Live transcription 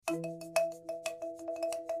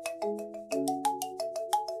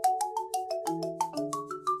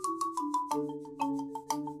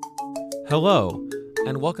Hello,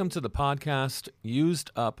 and welcome to the podcast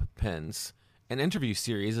Used Up Pens, an interview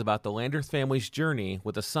series about the Landreth family's journey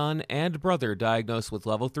with a son and brother diagnosed with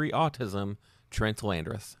level 3 autism, Trent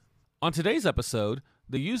Landreth. On today's episode,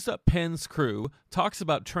 the Used Up Pens crew talks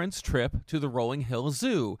about Trent's trip to the Rolling Hills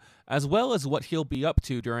Zoo, as well as what he'll be up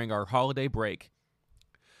to during our holiday break.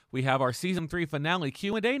 We have our Season 3 finale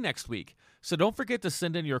Q&A next week, so don't forget to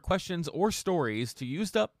send in your questions or stories to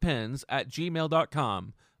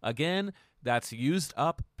useduppens@gmail.com. Again, that's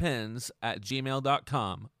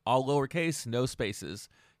useduppens@gmail.com. All lowercase, no spaces.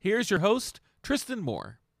 Here's your host, Tristan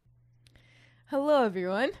Moore. Hello,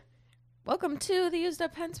 everyone. Welcome to the Used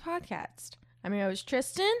Up Pens podcast. I'm your host,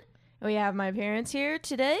 Tristan, and we have my parents here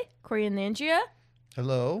today, Corey and Andrea.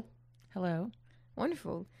 Hello. Hello.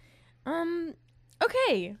 Wonderful.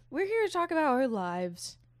 Okay, we're here to talk about our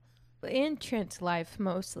lives, and Trent's life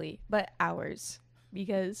mostly, but ours,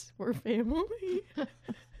 because we're family.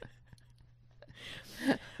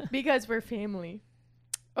 Because we're family.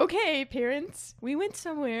 Okay, parents, we went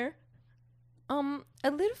somewhere, a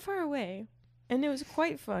little far away, and it was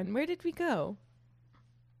quite fun. Where did we go?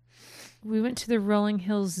 We went to the Rolling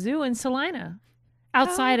Hills Zoo in Salina.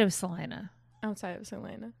 Outside of Salina. Outside of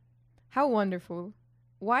Salina. How wonderful.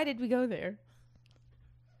 Why did we go there?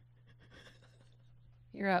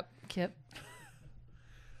 You're up, Kip.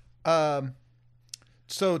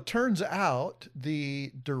 So it turns out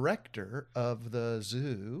the director of the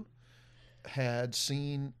zoo had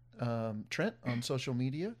seen Trent on social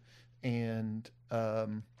media, and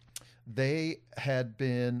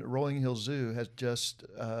Rolling Hills Zoo has just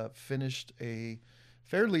finished a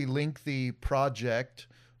fairly lengthy project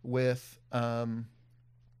with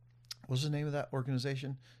what's the name of that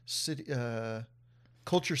organization?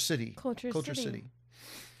 Culture City. Culture City.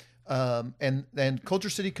 And Culture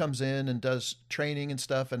City comes in and does training and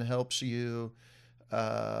stuff and helps you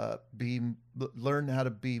learn how to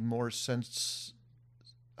be more sensory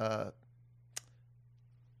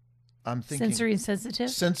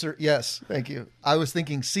sensitive. Yes, thank you. I was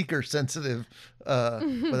thinking seeker sensitive,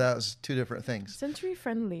 but that was two different things. Sensory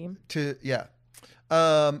friendly.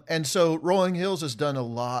 And so Rolling Hills has done a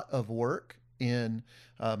lot of work in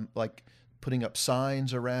like putting up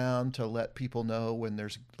signs around to let people know when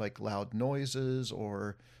there's like loud noises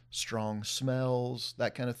or strong smells,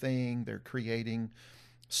 that kind of thing. They're creating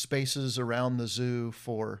spaces around the zoo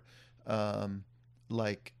for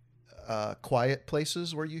quiet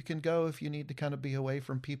places where you can go if you need to kind of be away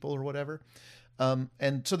from people or whatever.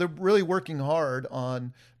 And so they're really working hard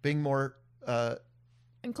on being more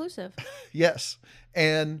inclusive. Yes.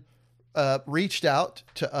 And reached out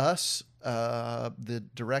to us. The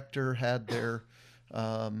director had their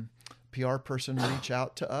PR person reach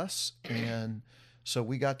out to us, and so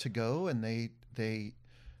we got to go, and they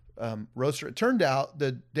roasted. It turned out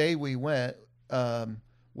the day we went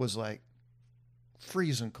was like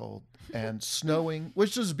freezing cold and snowing,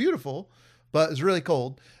 which is beautiful, but it's really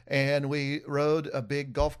cold. And we rode a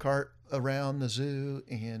big golf cart around the zoo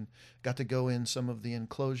and got to go in some of the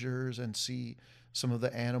enclosures and see some of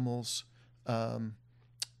the animals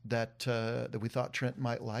that we thought Trent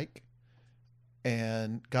might like,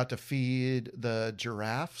 and got to feed the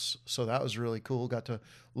giraffes. So that was really cool. Got to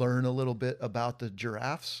learn a little bit about the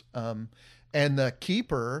giraffes. And the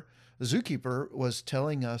zookeeper was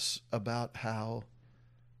telling us about how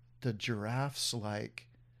the giraffes, like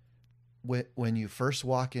when you first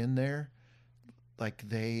walk in there, like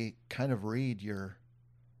they kind of read your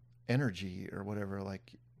energy or whatever,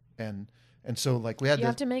 like, and so like we had you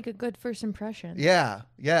have to make a good first impression. Yeah.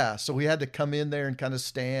 So we had to come in there and kind of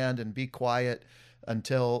stand and be quiet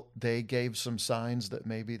until they gave some signs that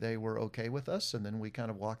maybe they were okay with us. And then we kind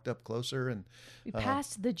of walked up closer and we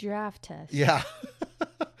passed the giraffe test. Yeah.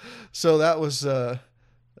 So that was,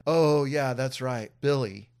 oh yeah, that's right.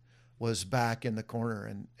 Billy was back in the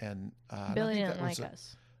corner and Billy didn't like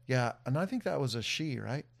us. Yeah. And I think that was a she,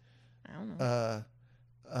 right? I don't know.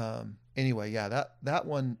 Anyway, yeah, that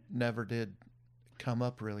one never did come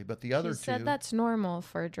up really, but the other two said that's normal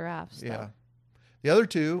for giraffes. Yeah. Though. The other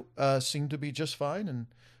two seemed to be just fine, and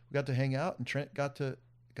we got to hang out, and Trent got to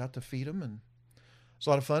feed them, and it was a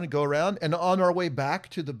lot of fun to go around. And on our way back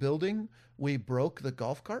to the building, we broke the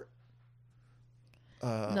golf cart.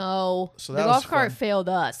 No, so the golf cart failed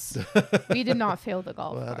us. We did not fail the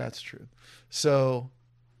golf cart. Well, that's true. So,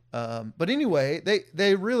 but anyway,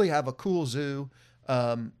 they really have a cool zoo.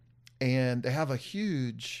 And they have a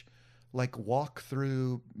huge, like,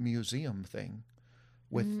 walk-through museum thing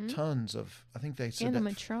with tons of, I think they said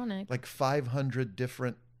animatronic, like 500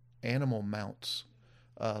 different animal mounts,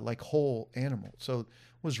 like whole animals. So it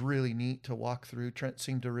was really neat to walk through. Trent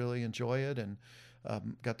seemed to really enjoy it, and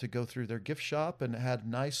got to go through their gift shop and had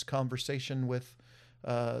nice conversation with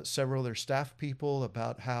several of their staff people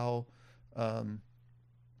about how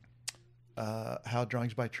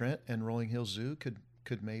Drawings by Trent and Rolling Hills Zoo could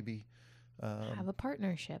maybe Have a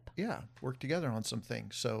partnership. work together on some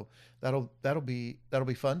things. So that'll be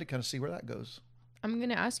fun to kind of see where that goes. I'm going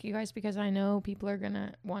to ask you guys because I know people are going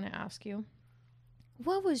to want to ask you.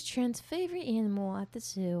 What was Trent's favorite animal at the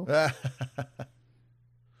zoo?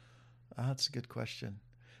 That's a good question.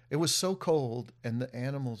 It was so cold, and the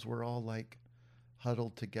animals were all like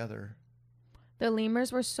huddled together. The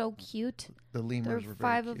lemurs were so cute. The lemurs There were were very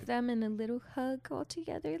 5 cute. of them in a little hug all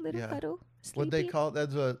together, little Yeah. huddle. What'd they sleeping. call it?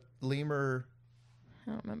 That's a lemur.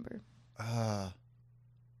 I don't remember. Uh,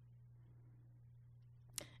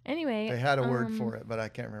 Anyway. they had a word for it, but I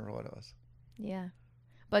can't remember what it was. Yeah.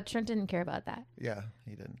 But Trent didn't care about that. Yeah,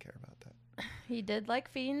 he didn't care about that. He did like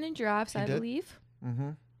feeding the giraffes, He I did. believe.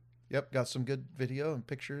 Mm-hmm. Yep, got some good video and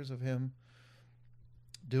pictures of him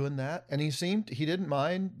doing that. And he didn't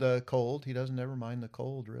mind the cold. He doesn't ever mind the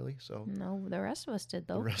cold, really. So No, the rest of us did,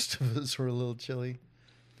 the though. rest of us were a little chilly.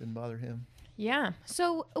 Didn't bother him. Yeah.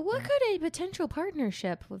 So, what could a potential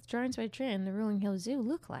partnership with Drawings by Trent and the Rolling Hills Zoo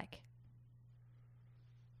look like?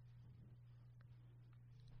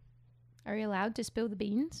 Are you allowed to spill the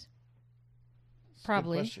beans? It's a good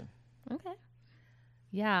Probably. question. Okay.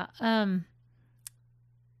 Yeah.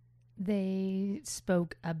 They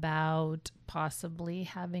spoke about possibly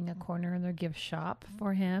having a corner in their gift shop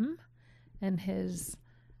for him and his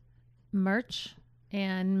merch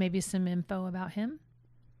and maybe some info about him.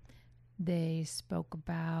 They spoke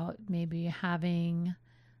about maybe having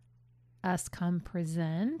us come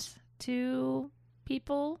present to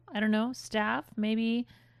people, I don't know, staff, maybe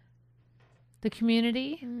the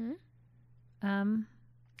community. Mm-hmm.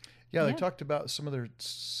 Yeah, they Yeah. talked about some of their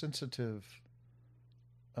sensitive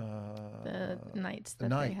The nights the that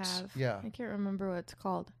they nights, have. yeah. I can't remember what it's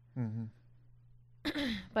called. Mm-hmm.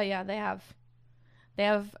 But yeah, they have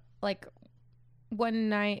like one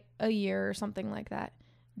night a year or something like that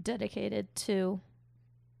dedicated to,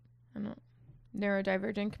 I don't know,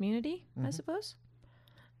 neurodivergent community, I Mhm. suppose.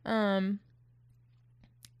 And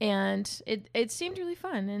it seemed really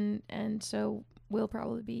fun, and so we'll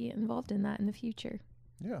probably be involved in that in the future.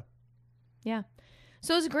 Yeah.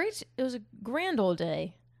 So it was a grand old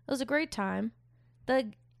day. It was a great time.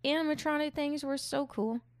 The animatronic things were so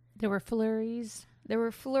cool. There were flurries. There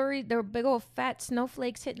were big old fat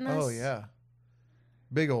snowflakes hitting us. Oh yeah.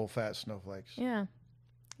 Big old fat snowflakes. Yeah.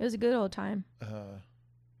 It was a good old time.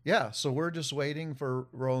 Yeah, so we're just waiting for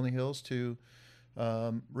Rolling Hills to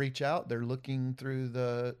reach out. They're looking through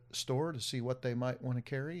the store to see what they might want to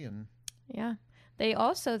carry, and Yeah. They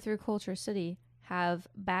also, through Culture City, have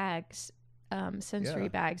bags, sensory Yeah.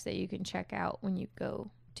 bags that you can check out when you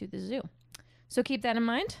go to the zoo. So keep that in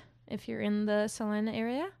mind if you're in the Salina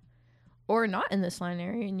area or not in the Salina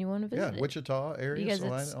area and you want to visit it. Wichita area, Because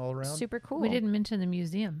Salina, it's all around. super cool. We didn't mention the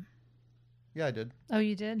museum. Yeah, I did. Oh,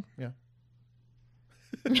 you did?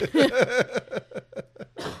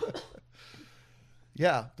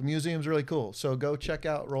 Yeah, the museum's really cool. So go check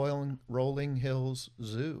out Rolling Hills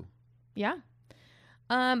Zoo. Yeah.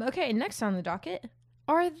 Okay, next on the docket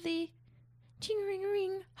are the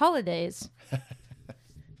ching-ring-ring holidays,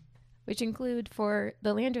 which include for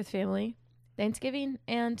the Landreth family, Thanksgiving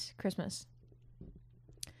and Christmas.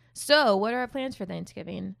 So, what are our plans for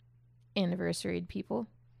Thanksgiving? Anniversaried people.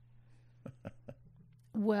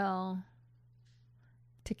 Well,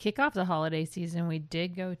 to kick off the holiday season, we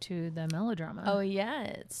did go to the melodrama. Oh,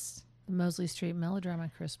 yes. The Mosley Street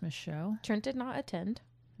Melodrama Christmas show. Trent did not attend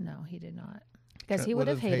No, he did not. because he would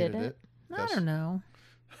have hated it. I Yes. don't know.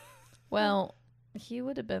 Well, he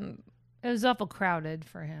would have been, It was awful crowded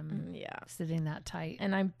for him, yeah. sitting that tight.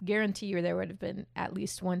 And I guarantee you there would have been at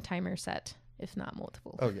least one timer set, if not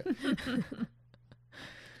multiple. Oh, yeah.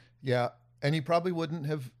 Yeah, and he probably wouldn't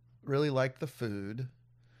have really liked the food,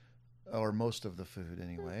 or most of the food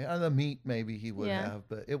anyway. The meat maybe he would Yeah. have,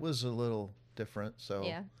 but it was a little different. So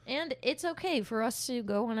Yeah. And it's okay for us to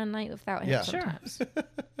go on a night without him Yeah. Sure. sometimes.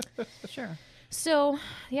 Sure. So,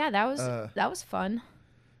 yeah, that was fun.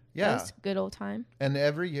 That yeah. was a good old time. And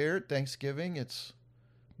every year at Thanksgiving, it's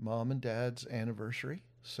Mom and Dad's anniversary.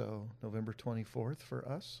 So November 24th for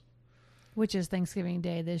us Which is Thanksgiving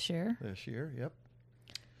Day this year. this year. Yep.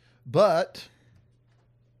 But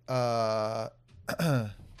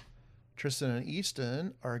Tristan and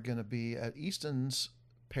Easton are going to be at Easton's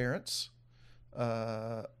parents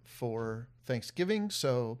for Thanksgiving.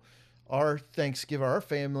 So our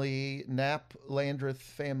family, Knapp Landreth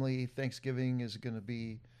family Thanksgiving is going to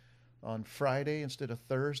be on Friday instead of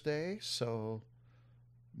Thursday. So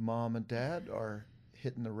Mom and Dad are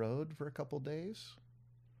hitting the road for a couple days.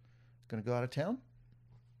 Going to go out of town.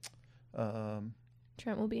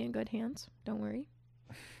 Trent will be in good hands. Don't worry.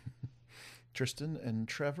 Tristan and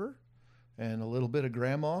Trevor, and a little bit of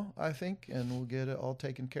Grandma, I think, and we'll get it all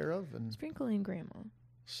taken care of. And Sprinkling grandma.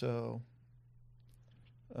 so,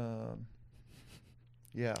 yeah,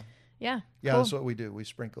 Yeah. yeah, cool. that's what we do. We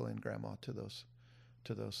sprinkle in Grandma to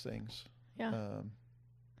those things. Yeah. Yep.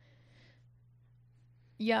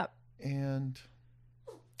 Yep. And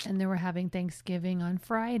And then we're having Thanksgiving on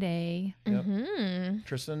Friday. Yep. Mm-hmm.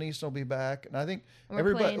 Tristan and Easton will be back, and I think We're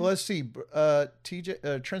everybody. playing- Let's see.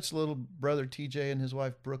 TJ, Trent's little brother TJ and his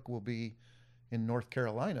wife Brooke will be in North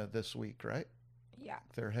Carolina this week, right? Yeah.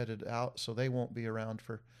 They're headed out, so they won't be around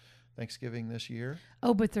for Thanksgiving this year.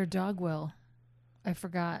 Oh, but their dog will. I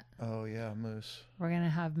forgot. Oh yeah, Moose. We're going to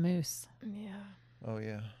have Moose. Yeah. Oh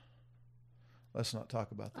yeah. Let's not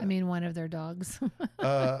talk about that. I mean, one of their dogs.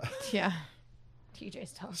 Yeah.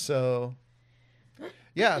 TJ's tough. So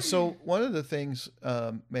yeah, so one of the things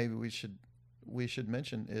maybe we should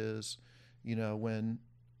mention is, you know, when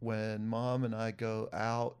Mom and I go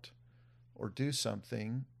out or do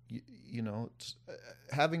something, you know, it's,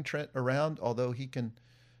 having Trent around, although he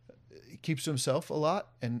keeps to himself a lot,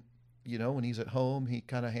 and you know, when he's at home, he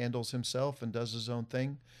kind of handles himself and does his own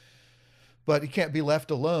thing, but he can't be left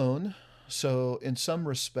alone. So in some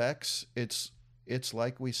respects, it's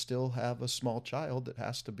like we still have a small child that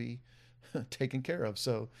has to be taken care of.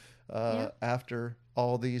 So after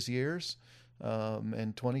all these years,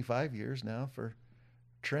 and 25 years now for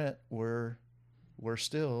Trent, we're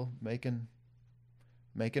still making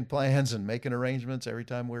plans and making arrangements every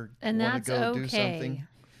time we're And want that's to go do okay. something.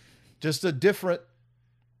 Just a different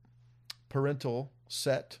parental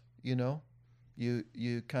set, you know. We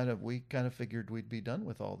kind of figured we'd be done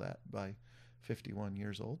with all that by 51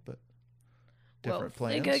 years old, but different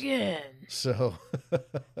plans. Think again. So,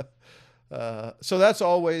 so that's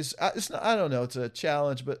always, I don't know, it's a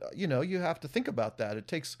challenge, but you know, you have to think about that. It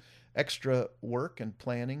takes extra work and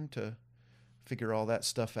planning to figure all that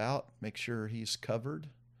stuff out, make sure he's covered,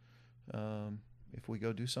 if we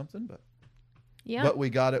go do something, Yeah. but we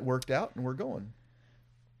got it worked out and we're going.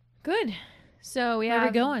 Good. So we Where are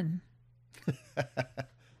have we going?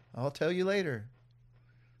 I'll tell you later.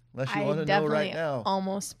 Unless you I want to know definitely right now.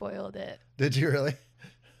 almost spoiled it, Did you really?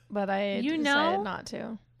 but I You decided know? not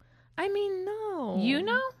to. I mean, no. You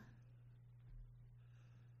know?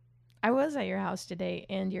 I was at your house today,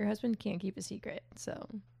 and your husband can't keep a secret. So,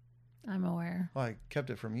 I'm aware. Well, I kept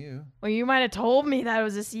it from you. well, you might have told me that it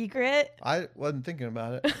was a secret. I wasn't thinking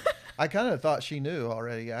about it. I kind of thought she knew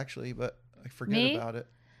already, actually, but I forget Me? about it.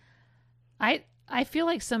 I feel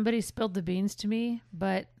like somebody spilled the beans to me,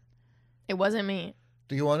 but It wasn't me.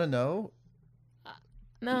 Do you want to know?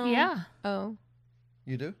 No. yeah. Oh.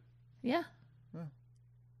 You do? Yeah.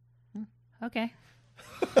 Oh. Okay.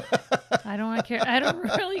 I don't want to care. I don't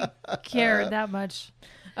really care that much.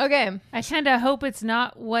 Okay. I kind of hope it's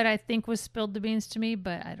not what I think was spilled the beans to me,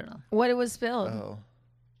 but I don't know. What it was spilled. Oh.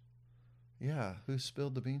 Yeah. Who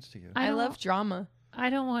spilled the beans to you? I don't- love drama. I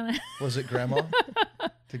don't want to. Was it Grandma?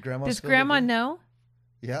 Did Grandma Does spill the Grandma beans? know?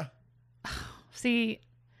 Yeah. See,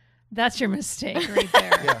 that's your mistake right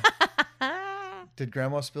there. Yeah. Did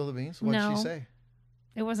Grandma spill the beans? What did No. she say?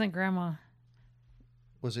 It wasn't Grandma.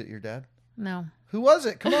 Was it your dad? No. Who was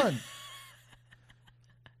it? Come on.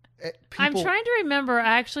 I'm trying to remember.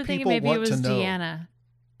 I actually think people maybe it want was to know. Deanna.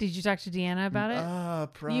 Did you talk to Deanna about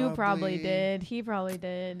it? Probably. You probably did. He probably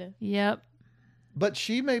did. Yep. But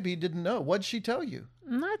she maybe didn't know. What'd she tell you?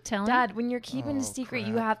 I'm not telling. Dad, when you're keeping Oh, a secret,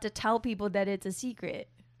 you crap. have to tell people that it's a secret.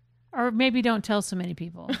 Or maybe don't tell so many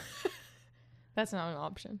people. That's not an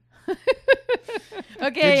option. Did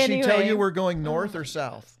Okay, she anyway. tell you we're going north or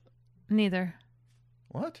south? Neither.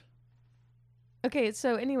 What? Okay,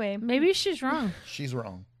 so anyway. Maybe she's wrong. She's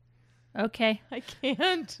wrong. Okay. I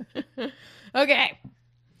can't. Okay.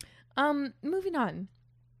 Moving on.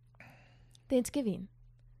 Thanksgiving.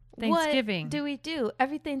 Thanksgiving. What do we do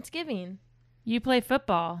every Thanksgiving? You play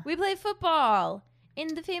football. We play football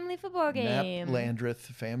in the family football game. Nap Landreth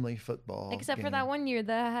family football. Except for game. that one year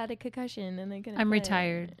that I had a concussion and they couldn't I'm play.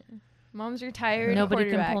 retired. Mom's retired. Nobody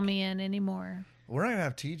can quarterback. pull me in anymore. We're not gonna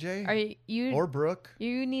have TJ Are you? or Brooke.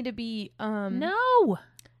 You need to be No.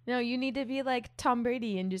 No, you need to be like Tom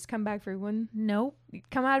Brady and just come back for one. Nope.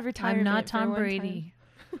 Come out of retirement. I'm not for Tom one time. Brady.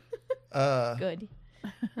 Good. I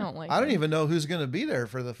don't like. I don't him. even know who's gonna be there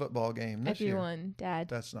for the football game this year. Everyone, Dad.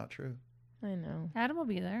 That's not true. I know. Adam will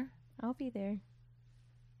be there. I'll be there.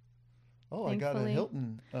 Oh, I got a Thankfully.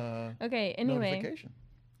 Hilton Okay. Anyway, notification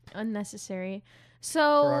unnecessary. for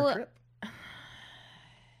our So, trip.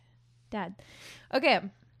 Dad. Okay.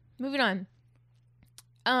 moving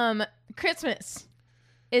on. Christmas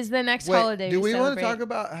is the next Wait, holiday. do we want to celebrate. talk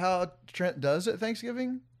about how Trent does at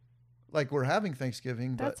Thanksgiving? Like we're having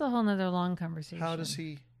Thanksgiving, That's but a whole nother long conversation. how does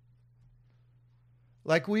he?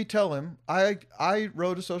 Like we tell him, I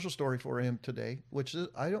wrote a social story for him today, which is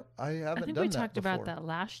I haven't I think done we that talked before. about that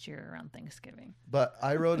last year around Thanksgiving. But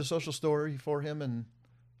I wrote a social story for him, and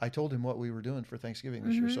I told him what we were doing for Thanksgiving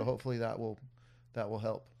this year. Mm-hmm. So hopefully that will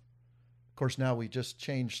help. Of course, now we just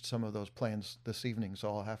changed some of those plans this evening, so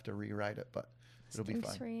I'll have to rewrite it, but it'll be Stinks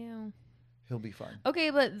fine. for you. He'll be fine. Okay,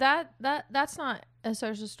 but that's not a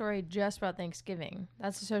social story just about Thanksgiving.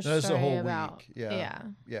 That's a social That's a story whole about week. Yeah.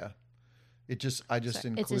 Yeah. I just So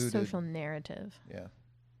included. it's a social narrative. Yeah.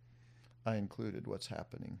 I included what's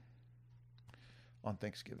happening on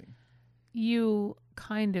Thanksgiving. You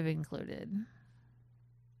kind of included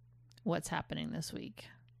what's happening this week.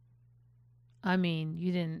 I mean,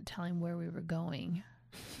 you didn't tell him where we were going.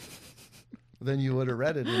 Then you would have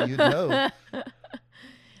read it and you'd know.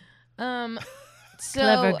 So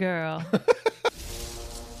Clever girl.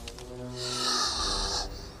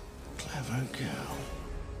 Clever girl.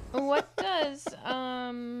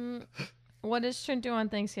 what does Trent do on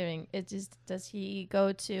Thanksgiving? Does he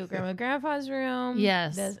go to Grandma and Grandpa's room?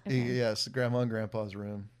 Yes. Yes, Grandma and Grandpa's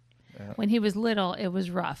room. Yeah. When he was little, it was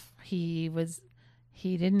rough. He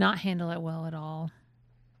did not handle it well at all.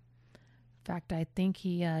 In fact, I think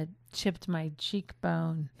he chipped my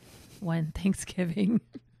cheekbone one Thanksgiving.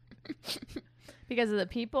 Because of the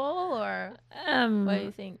people, or what do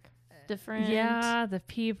you think? Different. Yeah, the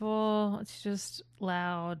people. It's just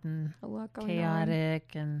loud and A lot going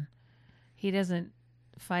chaotic, and he doesn't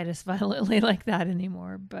fight us violently like that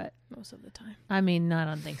anymore. But on most of the time. I mean, not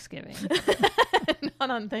on Thanksgiving. Not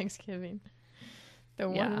on Thanksgiving. The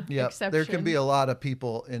Yeah. one Yeah, exception. there can be a lot of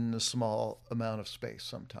people in a small amount of space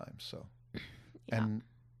sometimes. So, Yeah.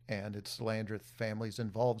 and it's Landreth families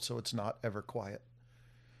involved, so it's not ever quiet.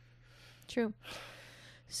 True.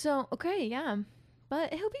 So, okay, yeah.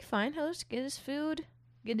 But he'll be fine. He'll just get his food,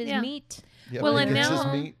 get his Yeah. meat, Yeah, Well, he and gets his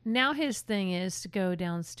now- meat, Now his thing is to go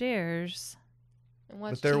downstairs. and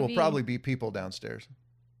watch but there will TV. probably be people downstairs.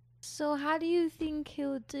 So, how do you think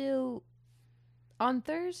he'll do on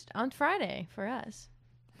Friday for us?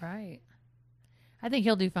 Right. I think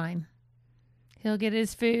he'll do fine. He'll get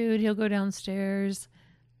his food. He'll go downstairs,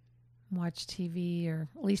 watch TV, or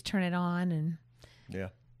at least turn it on. And Yeah.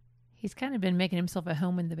 he's kind of been making himself at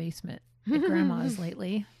home in the basement at Grandma's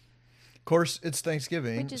lately. Of course, it's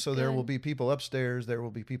Thanksgiving, Which is so there good. will be people upstairs. There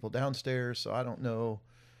will be people downstairs. So I don't know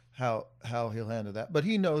how he'll handle that, but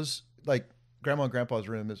he knows. Like Grandma and Grandpa's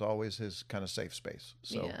room is always his kind of safe space.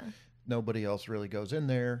 So Yeah. nobody else really goes in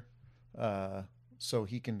there. So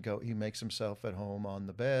he can go. He makes himself at home on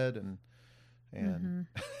the bed, and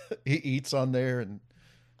he eats on there, and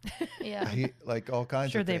Yeah. he like all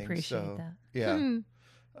kinds Sure, of they things. appreciate so, that.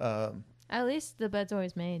 Yeah. At least the bed's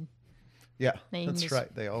always made. Yeah, Now you can that's just-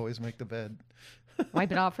 right. They always make the bed,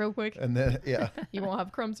 Wipe it off real quick. and then You won't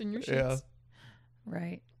have crumbs in your sheets. yeah.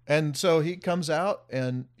 Right. And so he comes out,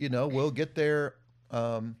 and we'll get there.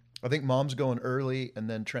 I think Mom's going early, and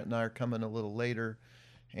then Trent and I are coming a little later.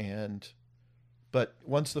 But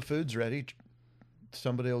once the food's ready,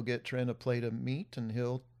 somebody will get Trent a plate of meat, and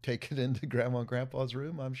he'll take it into Grandma and Grandpa's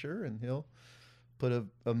room, I'm sure, and he'll put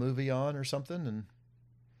a movie on or something,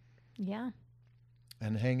 Yeah.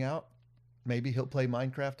 and hang out. Maybe he'll play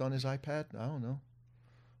Minecraft on his iPad. I don't know.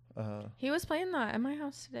 He was playing that at my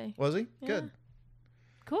house today. Was he? Yeah. Good.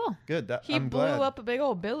 Cool. Good. He I'm blew glad. up a big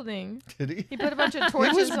old building. Did he? He put a bunch of He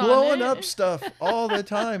torches was on blowing it. up stuff all the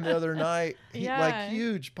time the other night. Yeah. Like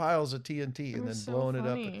huge piles of TNT It and then was so blowing it up.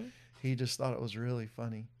 funny. He just thought it was really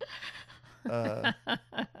funny.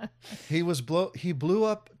 He blew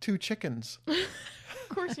up 2 chickens. Of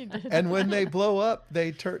course he did. And when they blow up,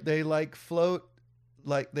 they like float,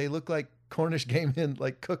 like they look like Cornish game hen,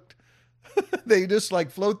 like cooked. They just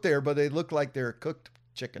like float there, but they look like they're a cooked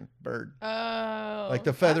chicken bird. Oh, Like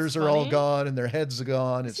the feathers that's are all funny. gone and their heads are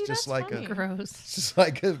gone. It's See, just that's like funny. Gross. it's just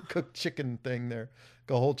like a cooked chicken thing there,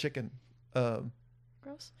 like a whole chicken.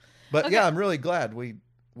 Gross. But Okay. yeah, I'm really glad we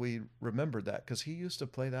remembered that, because he used to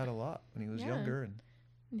play that a lot when he was Yeah. younger, and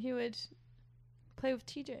And he would play with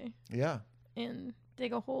TJ yeah, and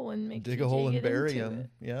dig a hole and make dig TJ a hole and get bury into him, it.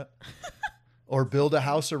 yeah, or build a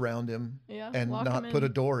house around him Yeah. and lock not him put a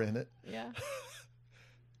in. door in it, Yeah.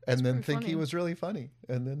 and then pretty think he funny. was really funny,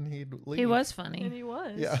 and then he'd leave. He was And funny. he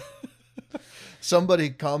was. Yeah. Somebody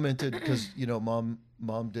commented, because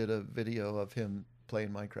mom did a video of him playing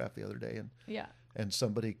Minecraft the other day, Yeah. and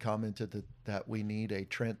somebody commented that we need a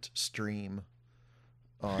Trent stream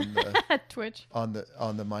on the Twitch. on the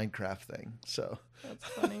Minecraft thing. So That's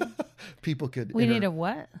funny. people could. We need a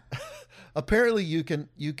what? Apparently, you can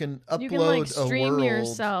upload You can like a stream world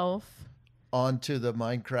yourself. onto the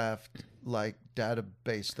Minecraft like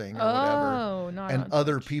database thing or whatever, Oh, not and on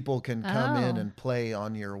other Twitch. people can come in Oh. and play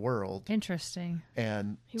on your world. Interesting.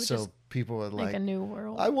 And He would so just people would Like like, a new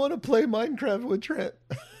world. I want to play Minecraft with Trent.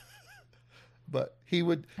 But he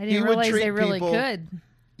would. I he didn't would realize treat they really people, could.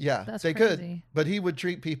 Yeah, That's they could. crazy. But he would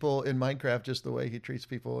treat people in Minecraft just the way he treats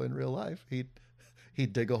people in real life.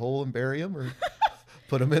 He'd dig a hole and bury them, or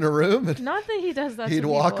put them in a room, and Not that he does that He'd to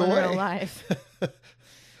walk people in away. real life.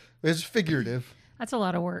 it's figurative. That's a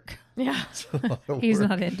lot of work. Yeah. It's a lot of He's work.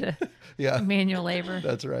 not into Yeah, manual labor.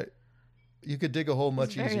 that's right. You could dig a hole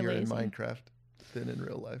much very easier in lazy. Minecraft than in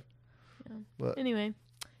real life. Yeah. But Anyway,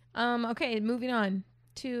 okay, moving on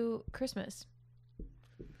to Christmas.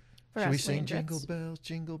 For should we us sing Landrets. jingle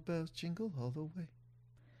bells, jingle all the way?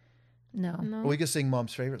 No. No. We could sing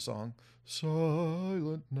Mom's favorite song,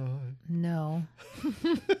 Silent Night. No.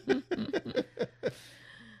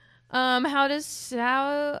 How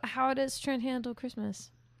does Trent handle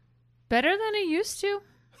Christmas? Better than he used to.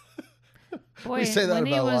 Boy, say that when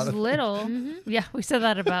he about a lot was of little, Mm-hmm. yeah, we said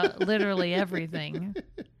that about literally everything.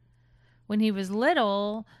 When he was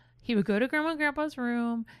little, he would go to Grandma and Grandpa's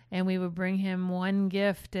room and we would bring him one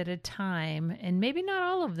gift at a time, and maybe not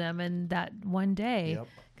all of them in that one day. Yep.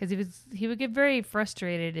 Because he would get very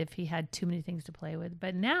frustrated if he had too many things to play with.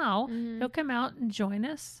 But now Mm-hmm. he'll come out and join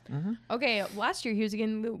us. Okay, last year he was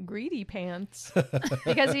getting little greedy pants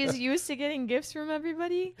because he's used to getting gifts from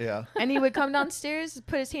everybody. Yeah. And he would come downstairs,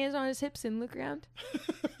 put his hands on his hips, and look around.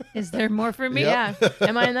 Is there more for me? Yep. Yeah.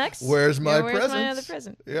 Am I next? Where's my Where's my other presents?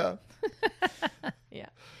 present? Yeah. Yeah.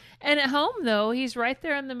 And at home, though, he's right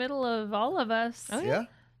there in the middle of all of us. Oh, Yeah.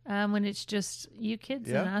 When it's just you kids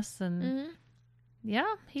Yeah. and us, and Mm-hmm.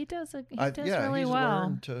 yeah, he does. He does Yeah, really he's well.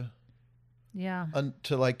 learned to Yeah,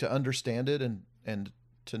 to understand it and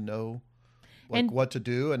to know like And- what to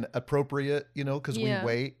do and appropriate, because Yeah. we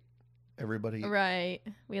wait everybody Right.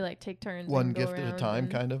 We like take turns. one and go gift at a around time,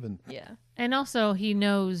 and- kind of, and Yeah. and also he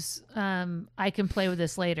knows I can play with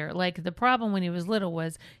this later. Like the problem when he was little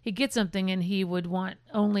was he'd get something and he would want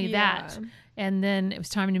only that, Yeah. and then it was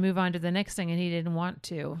time to move on to the next thing, and he didn't want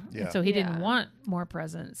to. Yeah. And so he didn't Yeah. want more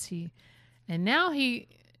presents. Now he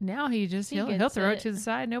just He he'll gets throw it it. to the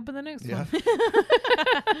side and open the next Yeah.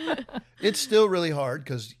 one. it's still really hard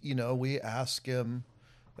because we ask him,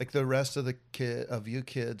 like the rest of you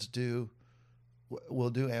kids we'll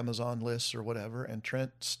do Amazon lists or whatever, and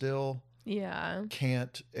Trent still Yeah.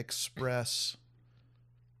 can't express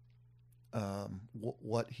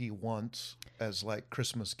what he wants as like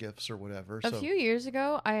Christmas gifts or whatever. A few years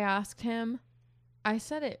ago, I asked him, I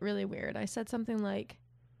said it really weird. I said something like,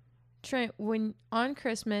 Trent, on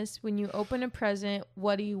Christmas, when you open a present,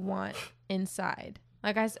 what do you want inside?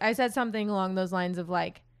 Like I said something along those lines of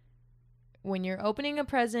like, when you're opening a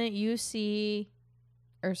present, you see,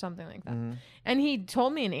 or something like that. Mhm. And he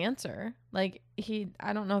told me an answer. Like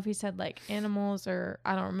I don't know if he said like animals or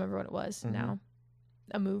I don't remember what it was Mhm. now.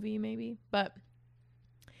 A movie maybe. But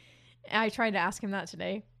I tried to ask him that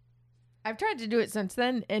today. I've tried to do it since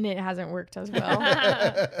then and it hasn't worked as well.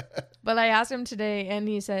 But I asked him today and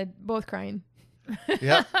he said both crying,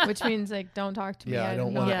 Yeah. which means like don't talk to me. Yeah, I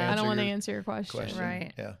don't wanna I don't answer want to your answer your question. Question.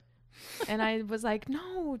 Right. Yeah. And I was like,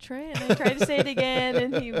 "No, Trent." And I tried to say it again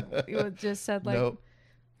and he just said like, Nope.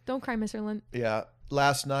 "Don't cry, Mr. Lund." Yeah.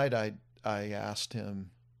 Last night I asked him,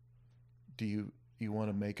 "Do you want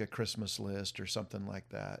to make a Christmas list or something like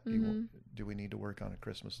that? Do we need to work on a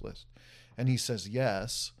Christmas list?" And he says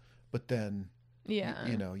yes, but then Yeah.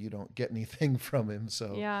 you don't get anything from him.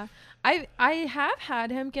 So Yeah. I have had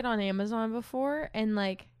him get on Amazon before and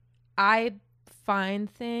like I find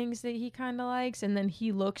things that he kind of likes and then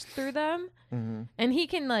he looks through them Mhm. and he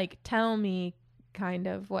can like tell me kind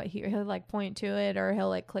of what he'll like point to it or he'll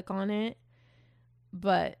like click on it.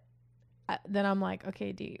 But then I'm like,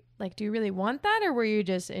 okay, do you really want that or were you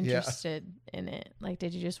just interested in it? Like,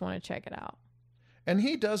 did you just want to check it out? And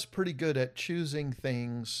he does pretty good at choosing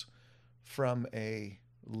things from a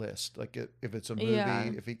list. Like if it's a movie, Yeah.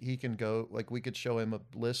 if he can go, like we could show him a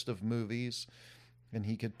list of movies and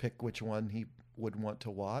he could pick which one he would want to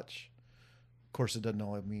watch. Of course, it doesn't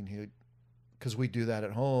always mean because we do that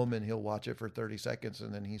at home and he'll watch it for 30 seconds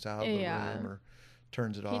and then he's out of the Yeah. room or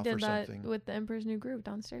turns it He off did or that something. with the Emperor's New Groove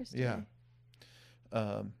downstairs today.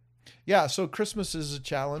 Yeah. Yeah. So Christmas is a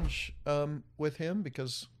challenge with him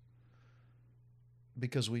because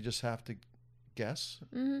we just have to guess.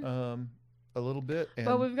 Mm-hmm. a little bit. And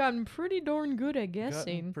But we've gotten pretty darn good at gotten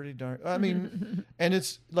guessing. pretty darn. I mean, and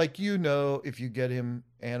it's like, if you get him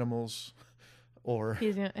animals, or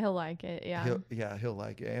He'll like it. Yeah. he'll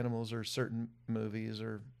like animals or certain movies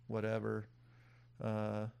or whatever,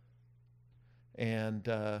 and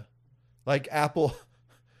like Apple.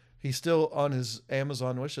 He's still on his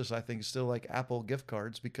Amazon wish list. I think still like Apple gift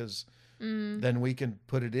cards, because then we can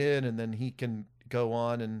put it in, and then he can go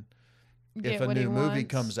on, and Get if a what he new movie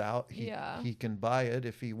wants. comes out, Yeah. he can buy it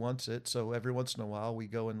if he wants it. So every once in a while, we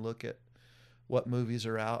go and look at what movies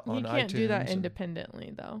are out on You iTunes. can't do that and-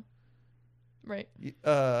 independently, though. Right.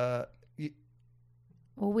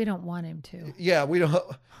 Well, we don't want him to. Yeah, we don't.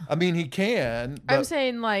 I mean, he can. But I'm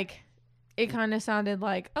saying, like, it kind of sounded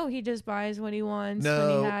like, oh, he just buys what he wants when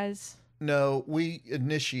No. he has. no, we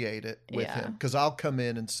initiate it with Yeah. him, because I'll come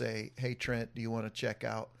in and say, "Hey, Trent, do you want to check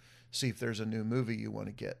out, see if there's a new movie you want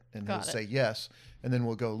to get?" And Got he'll it. say yes, and then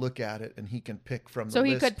we'll go look at it, and he can pick from the So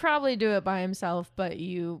he list. could probably do it by himself, but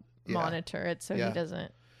you Yeah. monitor it so Yeah. he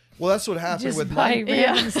doesn't. Well, that's what happened Just with buy mine.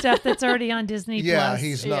 random stuff that's already on Disney Yeah, Plus.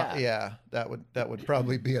 he's not. Yeah. Yeah, that would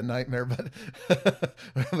probably be a nightmare, but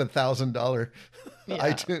we have $1,000 Yeah.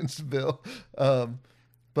 iTunes bill.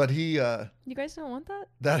 But he You guys don't want that?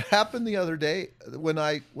 that happened the other day when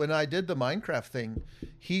I did the Minecraft thing.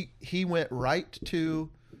 He went right to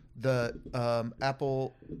the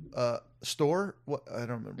Apple store. What, I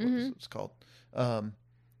don't remember what it's called.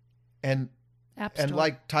 And App and Store.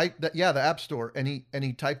 like typed that, the App Store, and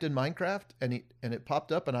he typed in Minecraft, and it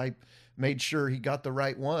popped up, and I made sure he got the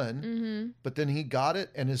right one. Mm-hmm. But then he got it,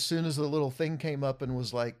 and as soon as the little thing came up and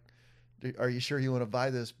was like, "Are you sure you want to buy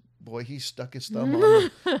this?" Boy, he stuck his thumb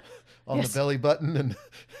on Yes. the belly button,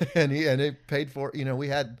 and he paid for it. We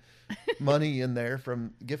had money in there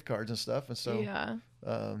from gift cards and stuff, and so Yeah.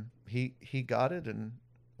 he got it and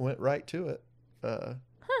went right to it.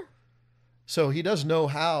 So he does know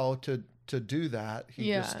how to do that. He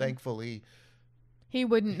just Yeah. thankfully, He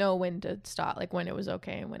wouldn't know when to stop, like when it was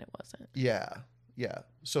okay and when it wasn't. yeah.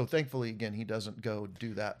 So thankfully, again, he doesn't go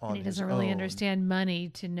do that on and he his doesn't really own. understand money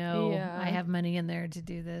to know Yeah. I have money in there to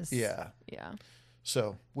do this. Yeah. Yeah.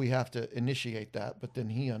 So we have to initiate that, but then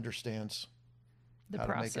he understands The how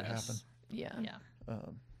process. to make it happen. Yeah. Yeah.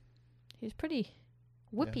 He's pretty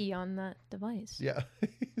whippy on that device. Yeah.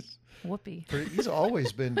 Whoopee. He's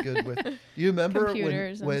always been good with. Do you remember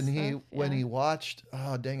Computers and when stuff, yeah. he watched?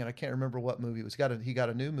 Oh, dang it! I can't remember what movie it was. He got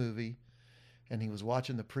a new movie, and he was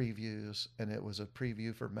watching the previews, and it was a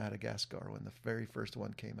preview for Madagascar when the very first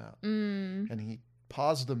one came out. And he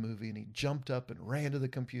paused the movie, and he jumped up and ran to the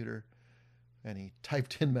computer, and he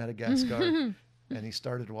typed in Madagascar, and he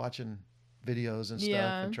started watching videos and stuff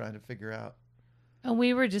Yeah. and trying to figure out. And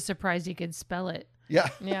we were just surprised he could spell it. Yeah.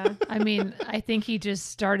 Yeah. I mean, I think he just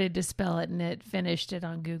started to spell it and it finished it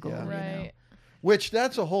on Google. Yeah. you know. Right. Which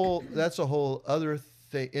that's a whole other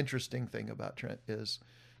interesting thing about Trent is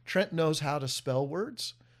Trent knows how to spell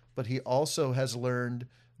words, but he also has learned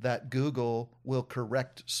that Google will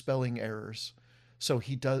correct spelling errors. So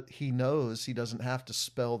he knows he doesn't have to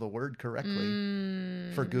spell the word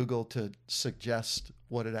correctly for Google to suggest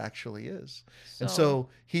what it actually is. And so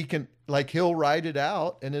he can, like, he'll write it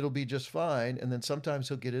out and it'll be just fine. And then sometimes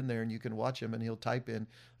he'll get in there and you can watch him and he'll type in,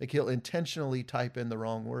 like, he'll intentionally type in the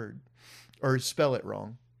wrong word or spell it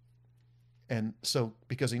wrong. And so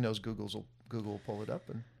because he knows Google will pull it up.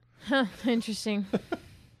 And Huh, interesting.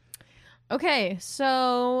 Okay,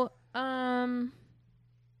 so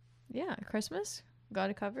yeah, Christmas got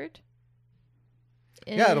it covered.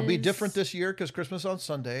 yeah, it'll be Is- different this year because Christmas on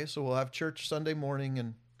Sunday. So we'll have church Sunday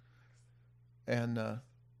morning and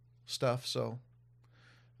stuff. So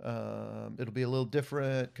it'll be a little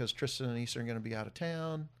different because Tristan and Easter are going to be out of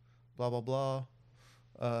town, blah, blah, blah.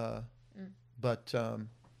 But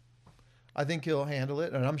I think he'll handle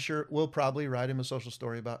it. And I'm sure we'll probably write him a social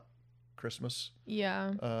story about Christmas,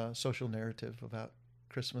 Yeah. social narrative about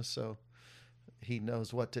Christmas. So he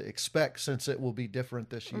knows what to expect since it will be different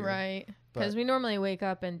this year. Right. Because we normally wake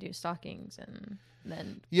up and do stockings and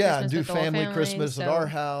then Yeah, Christmas and do with the whole family Christmas so at our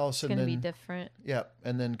house, It's and gonna then be different. yeah,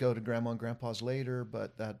 and then go to Grandma and Grandpa's later.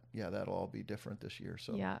 But that'll all be different this year.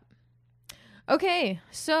 So Yeah. Okay,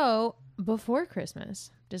 so before Christmas,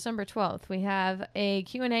 December 12th, we have a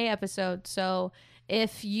Q&A episode. So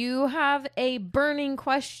if you have a burning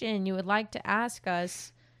question you would like to ask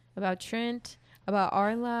us about Trent, about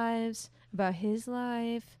our lives, about his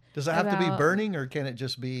life, does it have to be about- burning, or can it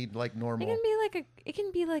just be like it normal? can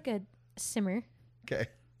be like a simmer. Okay,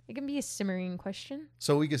 It can be a simmering question,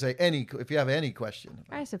 so we can say if you have any question.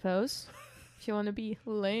 I suppose. If you want to be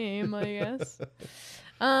lame, I guess.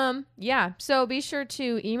 Yeah. So be sure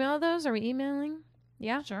to email those. Are we emailing?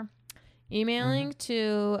 Yeah. Sure. emailing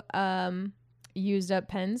to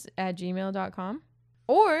useduppens@gmail.com.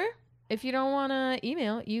 Or if you don't want to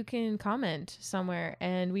email, you can comment somewhere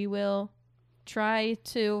and we will try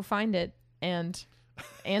to find it and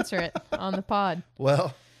answer it on the pod.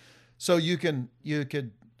 Well, so can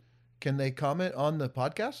they comment on the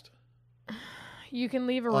podcast? You can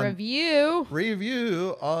leave a On- review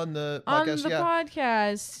Review on the on podcast, the yeah.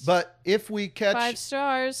 podcast. But if we 5 catch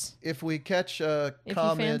stars. a you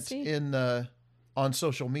comment fancy. in on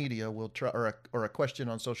social media, we'll try, or a question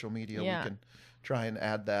on social media, Yeah. we can try and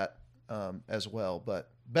add that as well.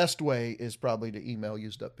 But best way is probably to email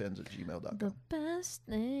useduppens@gmail.com. The best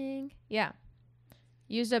thing. Yeah.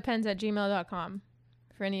 Useduppens@gmail.com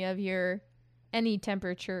for any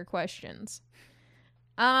temperature questions.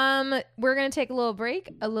 We're going to take a little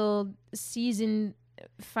break, a little season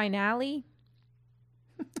finale.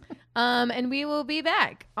 And we will be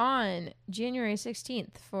back on January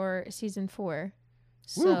 16th for season 4.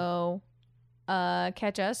 So,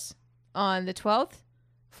 catch us on the 12th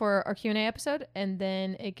for our Q&A episode, and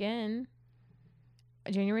then again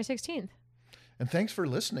January 16th. And thanks for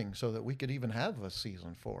listening so that we could even have a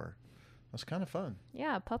season 4. That's kind of fun.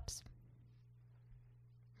 Yeah, pups.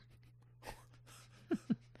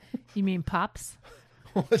 You mean pops?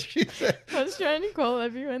 What did you say? I was trying to call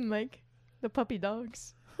everyone like the puppy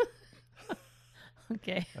dogs.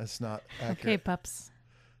 Okay. That's not Okay, accurate. pups.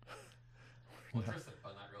 Well, Tristan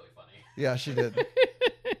found that really funny. Yeah, she did.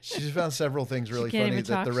 She found several things really She can't funny even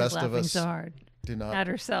that talk. the She's rest of laughing us so hard do not at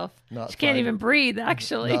herself. not She can't find- even breathe,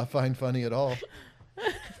 actually. not find funny at all.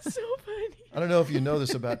 So funny. I don't know if you know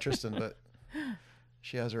this about Tristan, but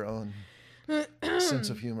she has her own sense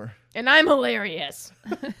of humor. And I'm hilarious.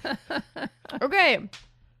 Okay.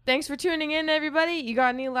 Thanks for tuning in, everybody. You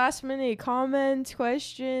got any last minute comments,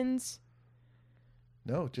 questions?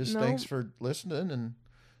 No, just No. thanks for listening and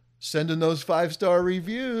sending those 5-star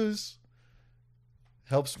reviews.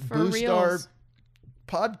 Helps For boost our reals.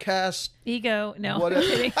 podcast. Ego. No. What I'm a-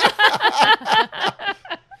 kidding.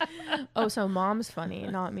 Oh, so mom's funny,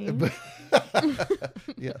 not me.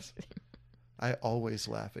 Yes. I always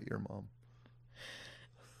laugh at your mom.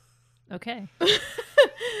 Okay.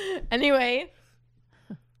 Anyway,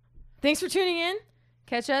 thanks for tuning in.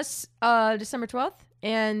 Catch us December 12th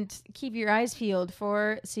and keep your eyes peeled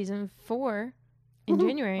for season 4 in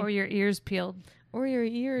January. Or your ears peeled. Or your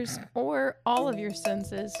ears or all of your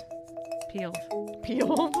senses Peeled.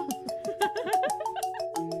 peeled.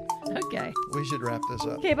 Okay. We should wrap this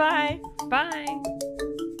up. Okay, bye. Bye.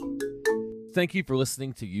 Thank you for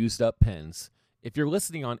listening to Used Up Pens. If you're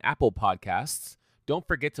listening on Apple Podcasts, don't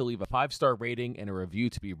forget to leave a 5-star rating and a review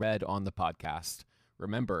to be read on the podcast.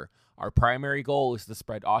 Remember, our primary goal is to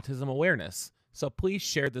spread autism awareness, so please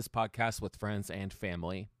share this podcast with friends and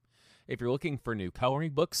family. If you're looking for new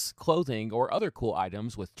coloring books, clothing, or other cool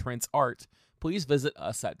items with Trent's art, please visit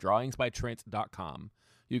us at drawingsbytrent.com.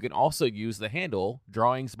 You can also use the handle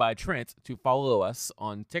Drawings by Trent to follow us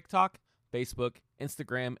on TikTok, Facebook,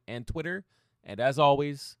 Instagram, and Twitter. And as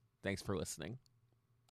always, thanks for listening.